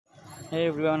Hey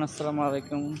everyone, assalamu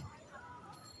alaikum.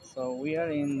 So we are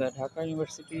in the Dhaka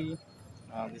University.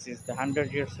 This is the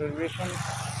 100-year celebration,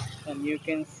 and you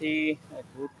can see a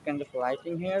good kind of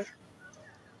lighting here.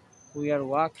 We are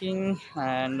walking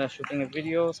and shooting a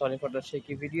video. Sorry for the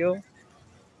shaky video,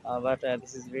 but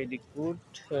this is really good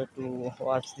to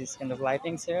watch this kind of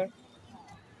lightings here.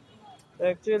 So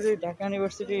actually, Dhaka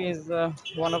University is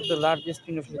one of the largest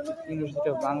university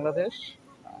of Bangladesh,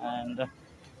 and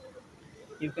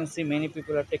you can see many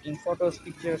people are taking photos,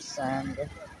 pictures, and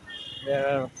there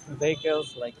are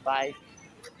vehicles like bike,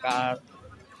 car,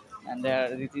 and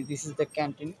this is the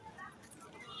canteen.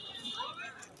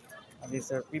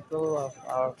 These are people of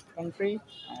our country,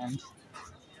 and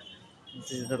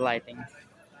this is the lighting.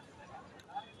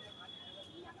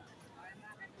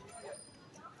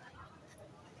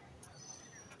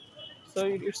 So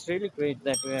it's really great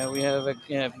that we have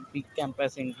a big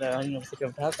campus in the University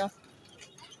of Dhaka,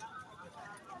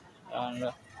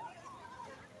 and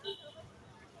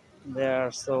there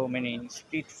are so many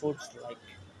street foods like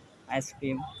ice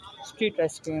cream, street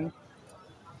ice cream,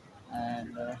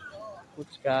 and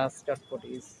puchkas,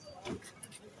 chatpotis.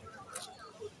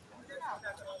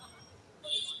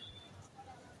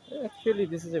 Actually,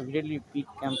 this is a really big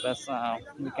campus.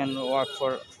 We can walk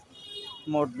for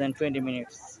more than 20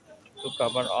 minutes to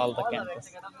cover all the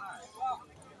campus.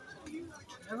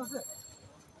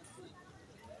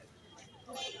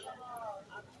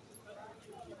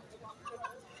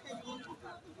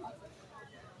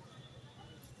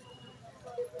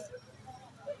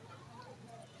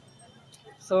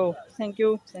 So thank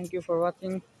you for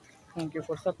watching, thank you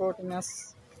for supporting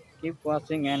us. Keep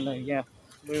watching, and yeah,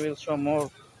 we will show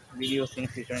more videos in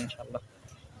future, inshallah.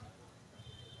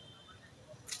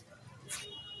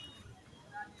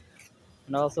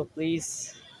 And also,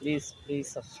 please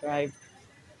subscribe,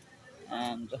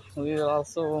 and we will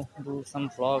also do some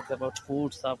vlogs about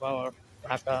foods of our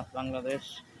Dhaka,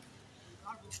 Bangladesh,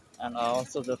 and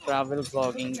also the travel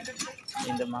vlogging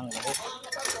in the Bangladesh.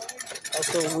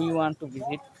 Also, we want to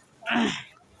visit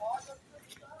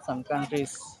some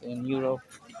countries in Europe.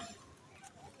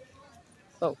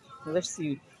 So let's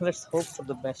see. Let's hope for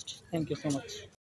the best. Thank you so much.